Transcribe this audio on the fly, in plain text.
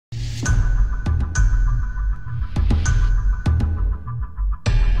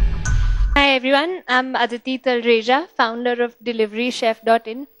Hi everyone, I'm Aditi Talreja, founder of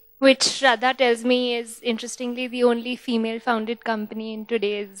deliverychef.in, which Shraddha tells me is interestingly the only female-founded company in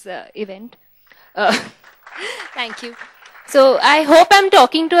today's event. Uh, Thank you. So I hope I'm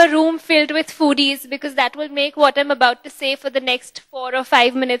talking to a room filled with foodies because that will make what I'm about to say for the next 4 or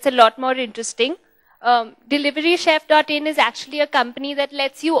 5 minutes a lot more interesting. Deliverychef.in is actually a company that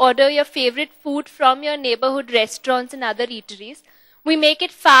lets you order your favorite food from your neighborhood restaurants and other eateries. We make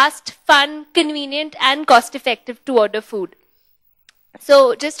it fast, fun, convenient, and cost-effective to order food.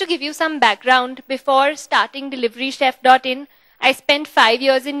 So just to give you some background, before starting deliverychef.in, I spent 5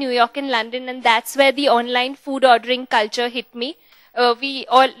 years in New York and London, and that's where the online food ordering culture hit me. We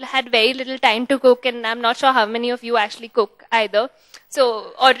all had very little time to cook, and I'm not sure how many of you actually cook either.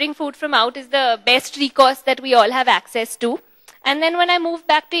 So ordering food from out is the best recourse that we all have access to. And then when I moved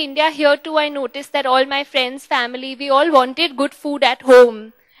back to India, here too I noticed that all my friends, family, we all wanted good food at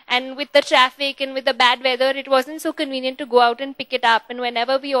home. And with the traffic and with the bad weather, it wasn't so convenient to go out and pick it up. And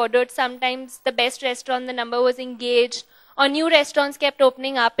whenever we ordered, sometimes the best restaurant, the number was engaged, or new restaurants kept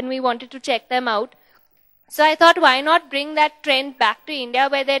opening up and we wanted to check them out. So I thought, why not bring that trend back to India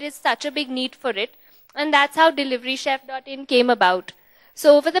where there is such a big need for it? And that's how deliverychef.in came about.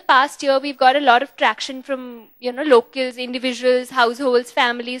 So over the past year, we've got a lot of traction from, locals, individuals, households,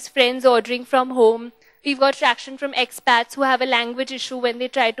 families, friends ordering from home. We've got traction from expats who have a language issue when they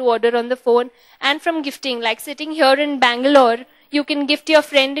try to order on the phone, and from gifting, like sitting here in Bangalore, you can gift your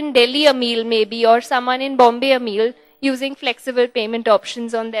friend in Delhi a meal maybe, or someone in Bombay a meal, using flexible payment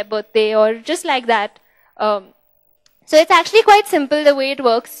options on their birthday, or just like that. So it's actually quite simple the way it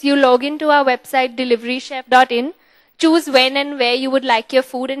works. You log into our website, deliverychef.in, choose when and where you would like your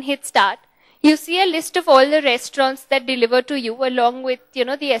food and hit start. You see a list of all the restaurants that deliver to you along with,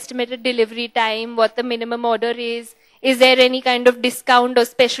 the estimated delivery time, what the minimum order is there any kind of discount or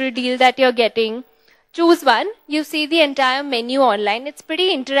special deal that you're getting. Choose one. You see the entire menu online. It's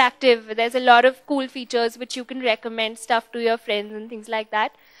pretty interactive. There's a lot of cool features which you can recommend stuff to your friends and things like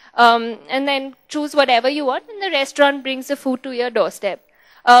that. And then choose whatever you want and the restaurant brings the food to your doorstep.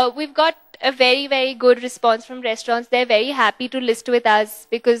 We've got a very, very good response from restaurants. They're very happy to list with us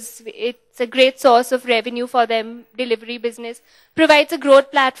because it's a great source of revenue for them. Delivery business provides a growth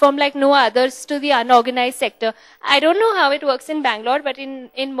platform like no others to the unorganized sector. I don't know how it works in Bangalore, but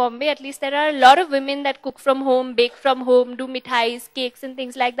in Bombay at least there are a lot of women that cook from home, bake from home, do mithais, cakes and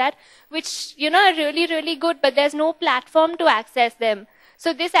things like that, which, are really, really good, but there's no platform to access them.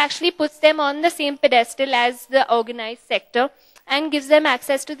 So this actually puts them on the same pedestal as the organized sector and gives them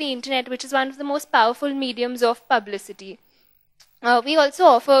access to the internet, which is one of the most powerful mediums of publicity. We also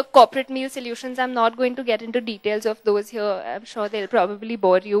offer corporate meal solutions. I'm not going to get into details of those here. I'm sure they'll probably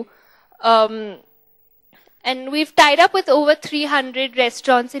bore you. And we've tied up with over 300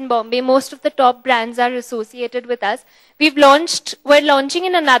 restaurants in Bombay. Most of the top brands are associated with us. We're launching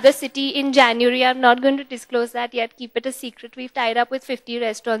in another city in January. I'm not going to disclose that yet. Keep it a secret. We've tied up with 50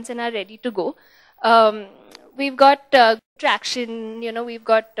 restaurants and are ready to go. We've got traction. We've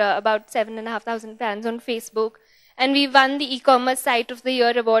got about 7,500 fans on Facebook. And we won the e-commerce site of the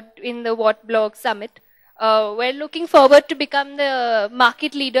year award in the What Blog Summit. We're looking forward to become the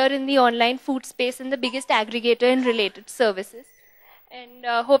market leader in the online food space and the biggest aggregator in related services. And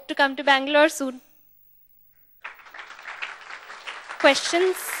hope to come to Bangalore soon.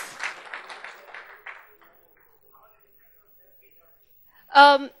 Questions?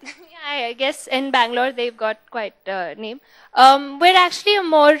 I guess in Bangalore they've got quite a name. We're actually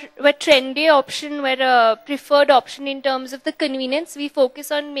we're trendy option, we're a preferred option in terms of the convenience. We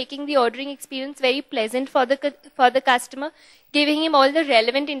focus on making the ordering experience very pleasant for the customer, giving him all the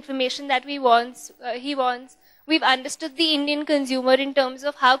relevant information that he wants. We've understood the Indian consumer in terms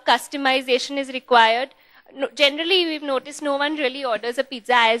of how customization is required. Generally, we've noticed no one really orders a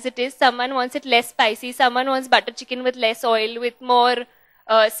pizza as it is. Someone wants it less spicy. Someone wants butter chicken with less oil, with more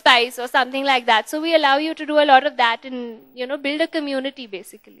spice or something like that. So we allow you to do a lot of that and, build a community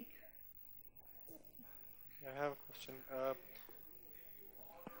basically. I have a question.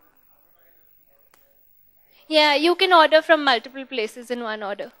 Yeah, you can order from multiple places in one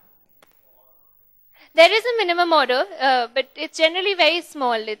order. There is a minimum order, but it's generally very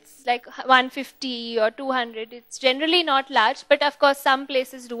small. It's like 150 or 200. It's generally not large, but of course some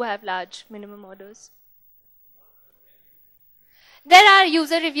places do have large minimum orders. There are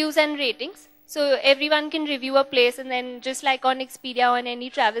user reviews and ratings. So everyone can review a place and then just like on Expedia, on any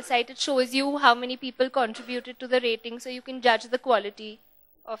travel site, it shows you how many people contributed to the rating so you can judge the quality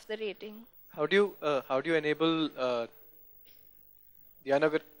of the rating. How do you enable the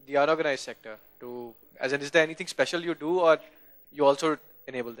unorganized sector to, as in, is there anything special you do or you also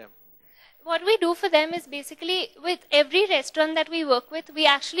enable them? what we do for them is basically with every restaurant that we work with, we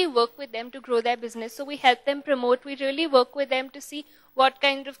actually work with them to grow their business. So we help them promote. We really work with them to see what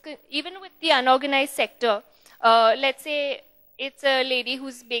kind of, even with the unorganized sector, let's say it's a lady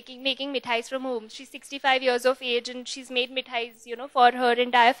who's making mithais from home. She's 65 years of age and she's made mithais, for her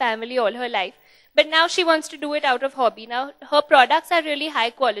entire family all her life. But now she wants to do it out of hobby. Now her products are really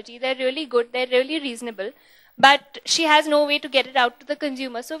high quality. They're really good. They're really reasonable. But she has no way to get it out to the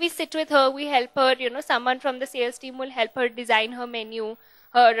consumer. So we sit with her, we help her, someone from the sales team will help her design her menu,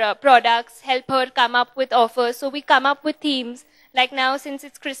 her products, help her come up with offers. So we come up with themes. Like now, since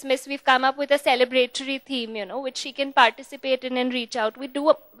it's Christmas, we've come up with a celebratory theme, which she can participate in and reach out. We do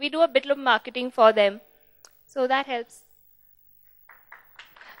a bit of marketing for them. So that helps.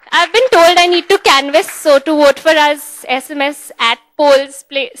 I've been told I need to canvas, so to vote for us, SMS at polls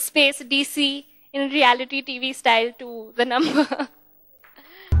space DC in reality TV style to the number.